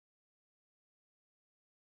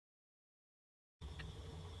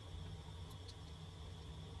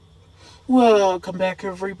Welcome back,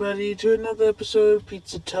 everybody, to another episode of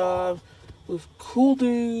Pizza Time with Cool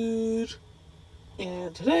Dude.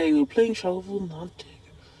 And today we're playing Shovel Knight.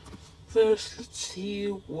 First, let's see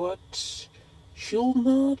what Shovel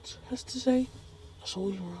Knight has to say.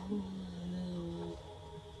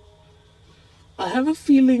 I have a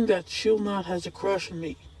feeling that Shovel Knight has a crush on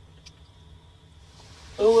me.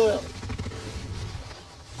 Oh well.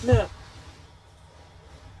 Now,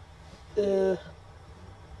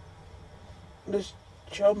 let's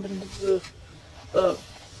jump into the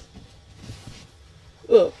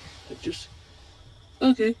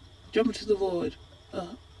okay, jump into the void.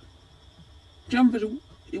 Jump into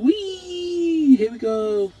wee. Here we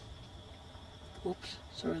go. Whoops,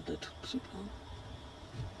 sorry that took so long.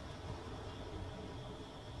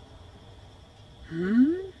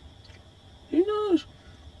 Who knows?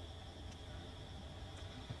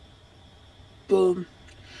 Boom.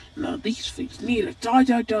 Now these things need a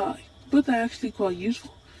die, but they're actually quite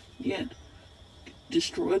useful. Yeah.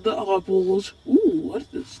 Destroy the eyeballs. Ooh,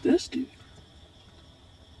 what does this do?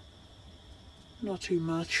 Not too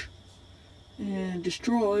much. And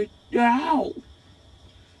destroy. Ow!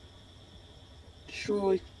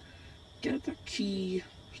 Destroy. Get the key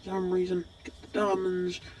for some reason. Get the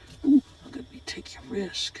diamonds. Ooh, I'm gonna be taking a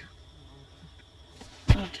risk.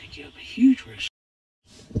 I'm taking a huge risk.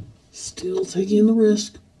 Still taking the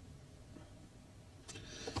risk.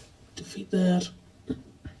 Defeat that.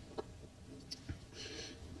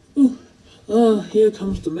 Ooh, here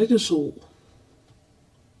comes the Mega Soul.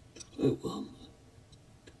 Oh well.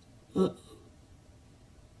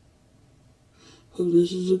 Hope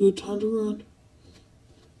this is a good time to run.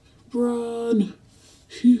 Run!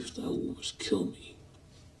 Phew, that will almost kill me.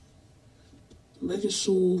 Mega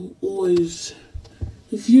Soul always.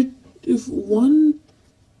 If one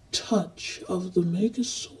touch of the Mega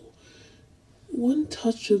Soul, one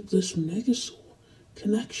touch of this Mega Soul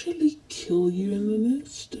can actually kill you in an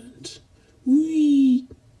instant. Whee!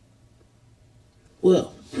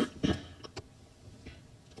 Well.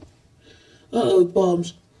 Uh-oh,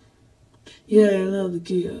 bombs. Yeah, another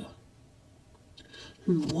gear.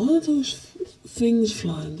 Why are those things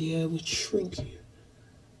fly in the air which shrink you?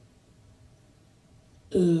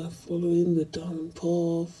 Following the diamond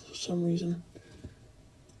path for some reason.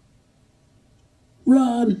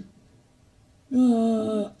 Run!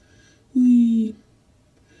 Wee!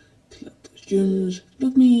 Collect those gems.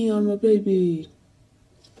 Look me, I'm a baby.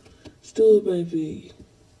 Still a baby.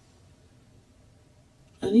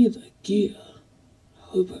 I need that gear. I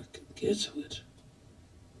hope I can get to it.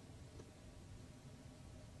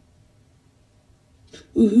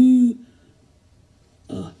 Woohoo!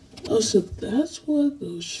 So that's why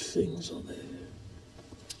those things are there.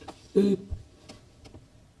 Boop.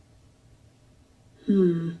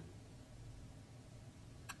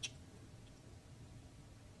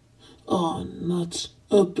 Oh, nuts.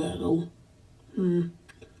 A battle. Collect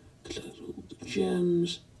all the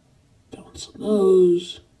gems. Bounce on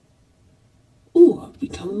those. Oh, I've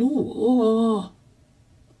become normal.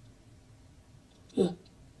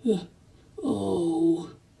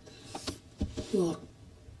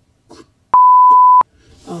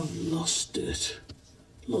 I've lost it.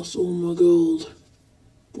 Lost all my gold.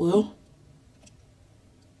 Well,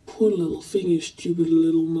 poor little thing, you stupid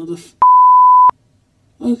little mother.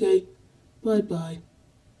 Okay, bye-bye.